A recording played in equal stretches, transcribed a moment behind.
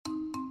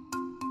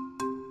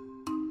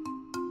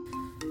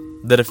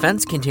The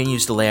defense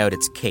continues to lay out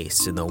its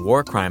case in the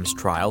war crimes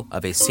trial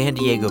of a San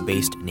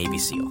Diego-based Navy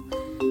SEAL.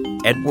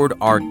 Edward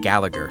R.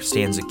 Gallagher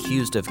stands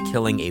accused of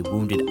killing a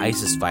wounded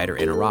ISIS fighter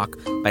in Iraq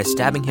by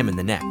stabbing him in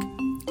the neck,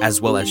 as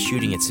well as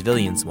shooting at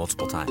civilians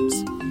multiple times.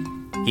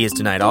 He has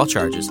denied all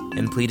charges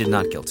and pleaded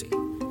not guilty.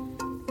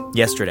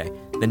 Yesterday,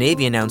 the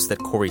Navy announced that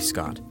Corey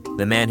Scott,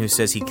 the man who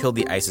says he killed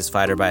the ISIS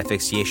fighter by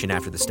asphyxiation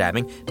after the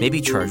stabbing, may be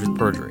charged with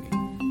perjury.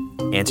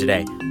 And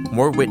today,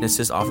 more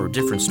witnesses offer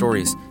different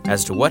stories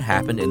as to what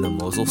happened in the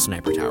Mosul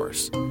sniper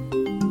towers.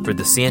 For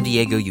the San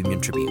Diego Union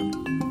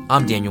Tribune,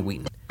 I'm Daniel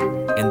Wheaton,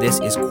 and this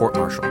is Court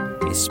Martial,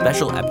 a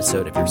special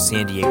episode of your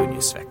San Diego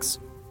News Fix.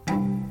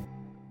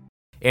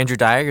 Andrew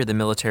Dyer, you're the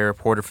military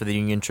reporter for the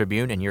Union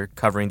Tribune, and you're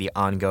covering the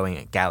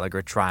ongoing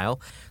Gallagher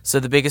trial. So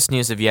the biggest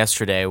news of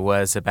yesterday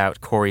was about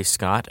Corey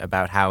Scott,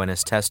 about how in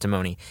his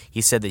testimony he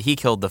said that he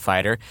killed the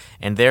fighter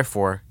and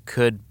therefore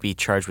could be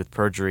charged with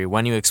perjury.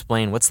 Why don't you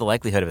explain what's the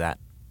likelihood of that?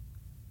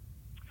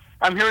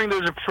 I'm hearing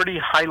there's a pretty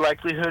high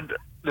likelihood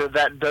that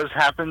that does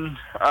happen.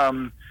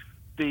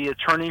 The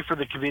attorney for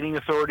the convening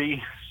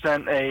authority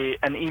sent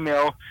an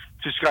email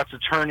to Scott's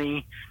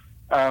attorney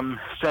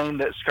saying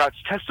that Scott's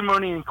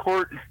testimony in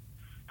court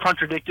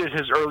contradicted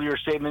his earlier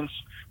statements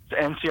to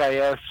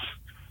NCIS.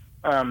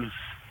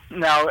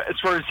 Now, as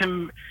far as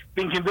him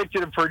being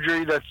convicted of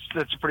perjury, that's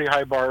a pretty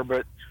high bar,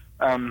 but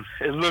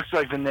it looks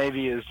like the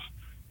Navy is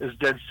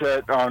dead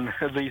set on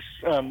at least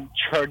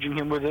charging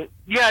him with it.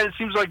 Yeah, it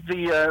seems like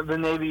the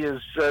Navy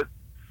is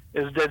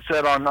dead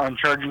set on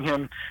charging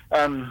him.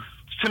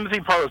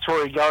 Timothy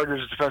Parlatore,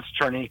 Gallagher's defense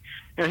attorney,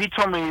 he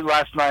told me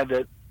last night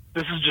that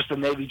this is just the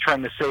Navy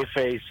trying to save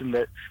face, and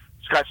that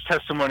Scott's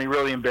testimony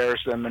really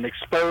embarrassed them and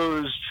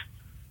exposed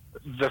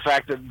the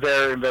fact that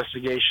their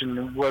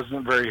investigation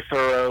wasn't very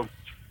thorough.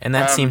 And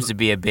that seems to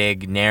be a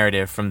big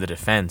narrative from the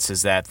defense,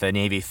 is that the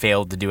Navy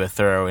failed to do a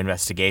thorough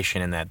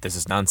investigation and that this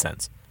is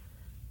nonsense.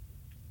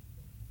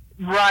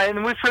 Right,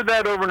 and we've heard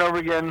that over and over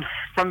again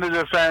from the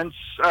defense.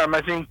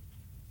 I think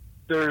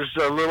there's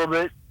a little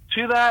bit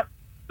to that.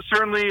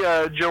 Certainly,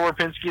 Joe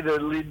Warpinski, the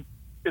lead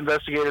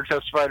investigator,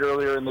 testified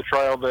earlier in the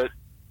trial that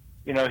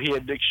he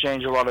had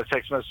exchanged a lot of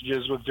text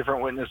messages with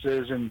different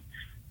witnesses and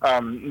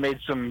made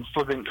some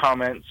flippant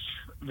comments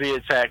via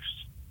text.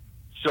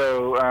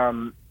 So,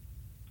 I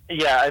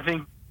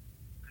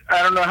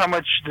don't know how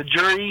much the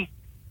jury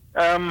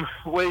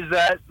weighs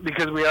that,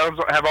 because we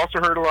have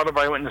also heard a lot of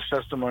eyewitness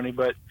testimony,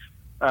 but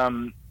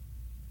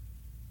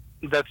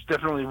that's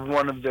definitely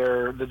one of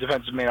the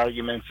defense's main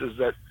arguments, is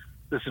that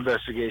this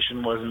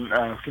investigation wasn't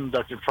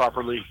conducted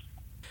properly.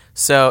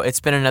 So it's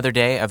been another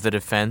day of the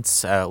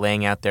defense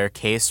laying out their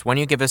case. Why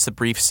don't you give us a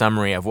brief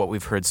summary of what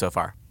we've heard so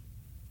far?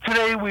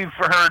 Today we've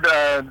heard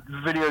a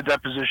video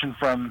deposition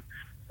from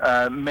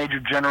Major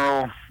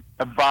General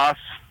Abbas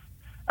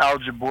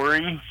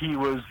al-Jabouri. He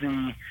was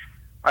the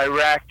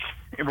Iraq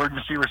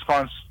Emergency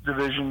Response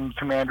Division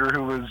commander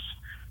whose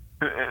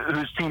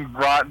team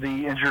brought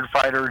the injured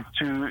fighter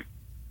to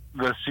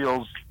the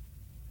SEALs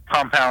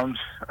compound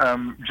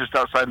just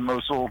outside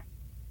Mosul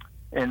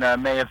in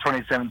May of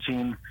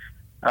 2017.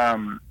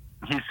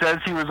 He says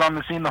he was on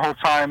the scene the whole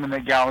time and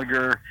that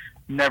Gallagher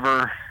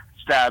never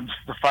stabbed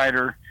the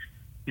fighter.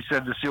 He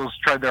said the SEALs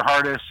tried their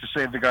hardest to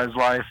save the guy's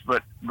life,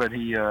 but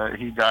he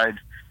died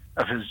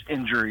of his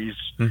injuries.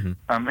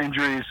 Mm-hmm.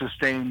 Injuries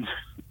sustained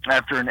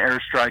after an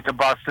airstrike.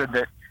 Abbas said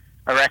that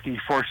Iraqi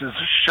forces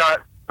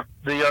shot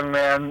the young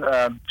man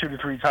 2 to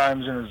 3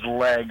 times in his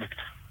leg.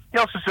 He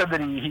also said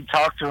that he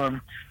talked to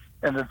him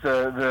and that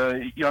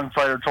the young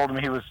fighter told him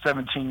he was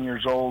 17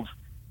 years old.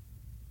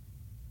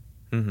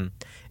 Mm-hmm.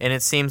 And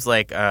it seems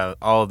like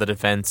all of the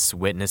defense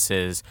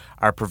witnesses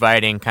are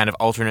providing kind of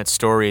alternate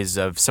stories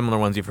of similar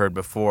ones you've heard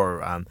before.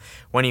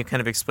 Why don't you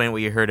kind of explain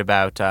what you heard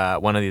about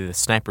one of the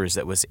snipers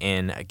that was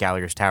in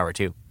Gallagher's tower,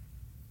 too?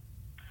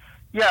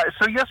 Yeah,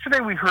 so yesterday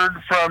we heard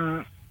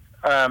from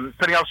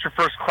Petty Officer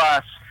First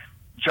Class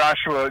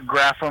Joshua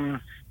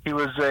Graffam. He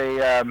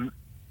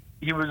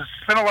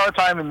spent a lot of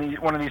time in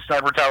one of these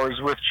sniper towers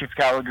with Chief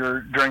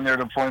Gallagher during their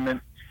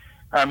deployment.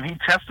 He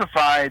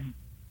testified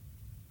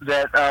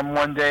that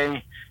one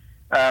day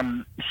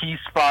he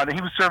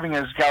was serving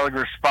as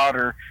Gallagher's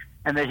spotter,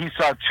 and that he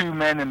saw 2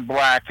 men in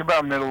black,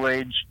 about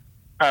middle-aged,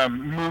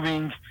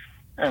 moving,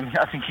 and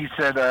I think he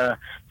said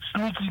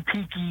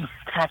sneaky-peeky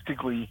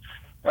tactically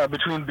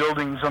between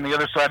buildings on the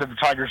other side of the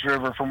Tigris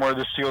River from where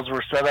the SEALs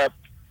were set up.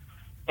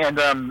 And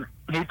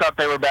he thought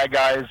they were bad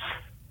guys,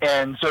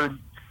 and so did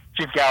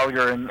Chief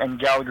Gallagher, and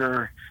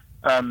Gallagher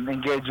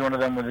engaged one of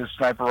them with his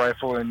sniper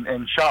rifle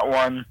and shot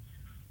one,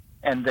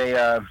 and they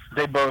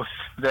both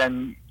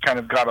then kind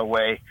of got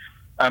away.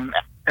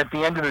 At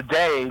the end of the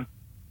day,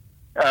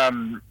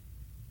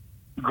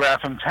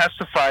 Graffam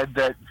testified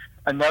that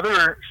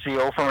another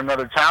SEAL from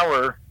another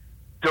tower,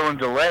 Dylan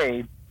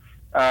DeLay,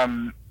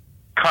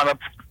 caught up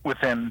with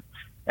him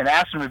and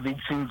asked him if he'd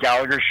seen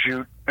Gallagher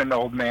shoot an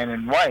old man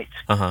in white.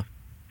 Uh-huh.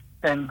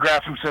 And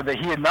Graffam said that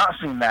he had not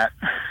seen that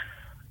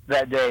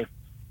day.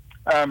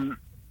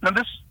 Now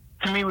this,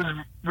 to me,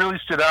 really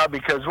stood out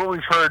because what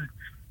we've heard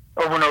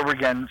over and over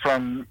again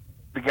from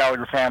the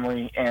Gallagher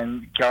family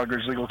and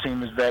Gallagher's legal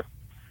team is that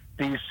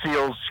these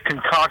SEALs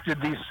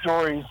concocted these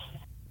stories.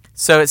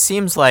 So it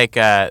seems like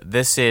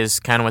this is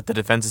kind of what the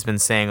defense has been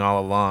saying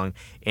all along,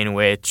 in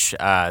which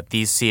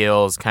these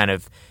SEALs kind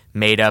of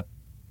made up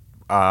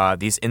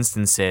these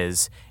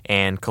instances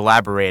and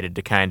collaborated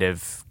to kind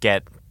of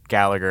get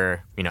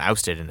Gallagher,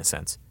 ousted in a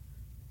sense.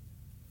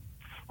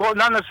 Well,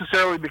 not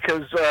necessarily,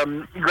 because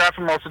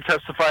Grafham also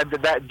testified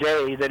that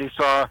day that he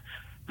saw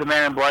the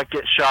man in black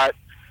get shot,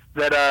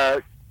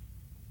 that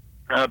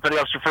Petty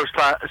Officer First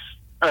Class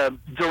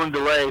Dylan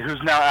DeLay,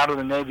 who's now out of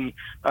the Navy,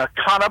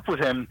 caught up with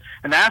him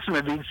and asked him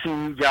if he'd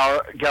seen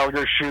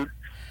Gallagher shoot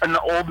an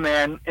old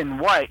man in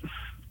white.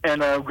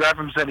 And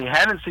Grafham said he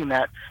hadn't seen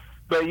that.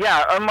 But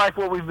yeah, unlike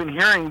what we've been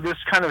hearing, this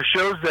kind of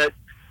shows that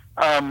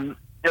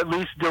at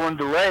least Dylan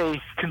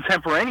DeLay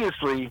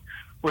contemporaneously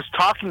was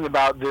talking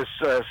about this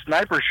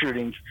sniper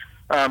shooting.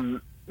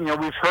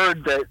 We've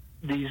heard that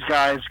these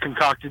guys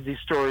concocted these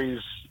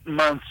stories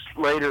months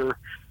later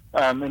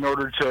in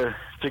order to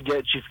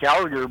get Chief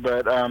Gallagher,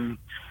 but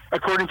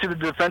according to the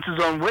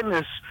defense's own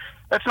witness,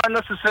 that's not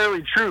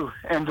necessarily true.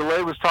 And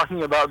DeLay was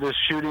talking about this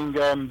shooting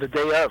the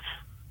day of.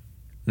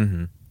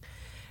 Mm-hmm.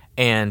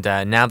 And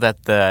now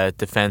that the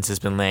defense has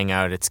been laying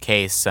out its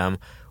case,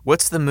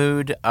 what's the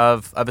mood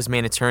of his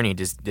main attorney?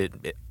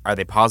 Are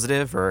they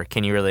positive, or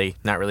can you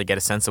not really get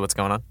a sense of what's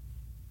going on?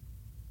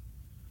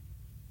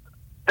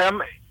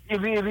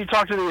 If you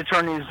talk to the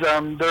attorneys,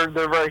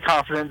 they're very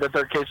confident that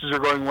their cases are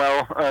going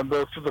well,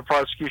 both for the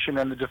prosecution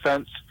and the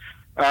defense.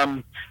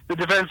 The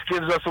defense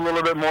gives us a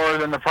little bit more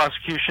than the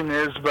prosecution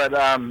is, but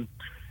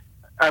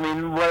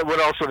what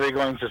else are they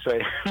going to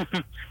say?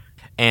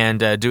 And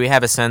do we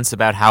have a sense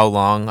about how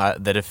long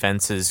the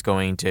defense is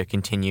going to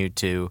continue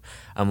to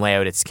lay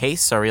out its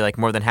case? Are we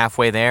more than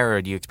halfway there,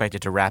 or do you expect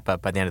it to wrap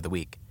up by the end of the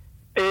week?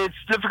 It's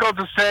difficult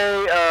to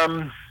say.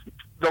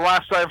 The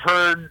last I've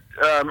heard,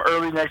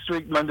 early next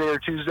week, Monday or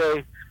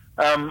Tuesday.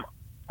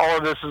 All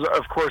of this is,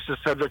 of course, is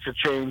subject to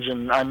change,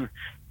 and I'm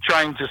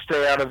trying to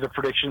stay out of the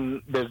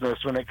prediction business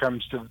when it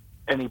comes to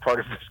any part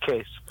of this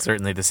case.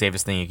 Certainly the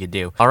safest thing you could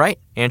do. All right,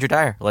 Andrew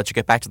Dyer, I'll let you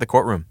get back to the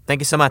courtroom.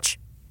 Thank you so much.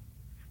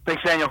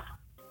 Thanks, Daniel.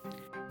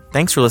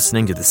 Thanks for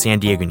listening to the San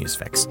Diego News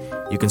Fix.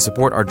 You can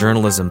support our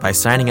journalism by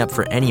signing up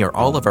for any or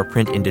all of our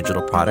print and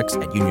digital products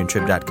at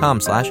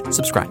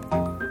uniontrib.com/subscribe.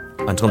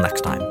 Until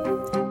next time.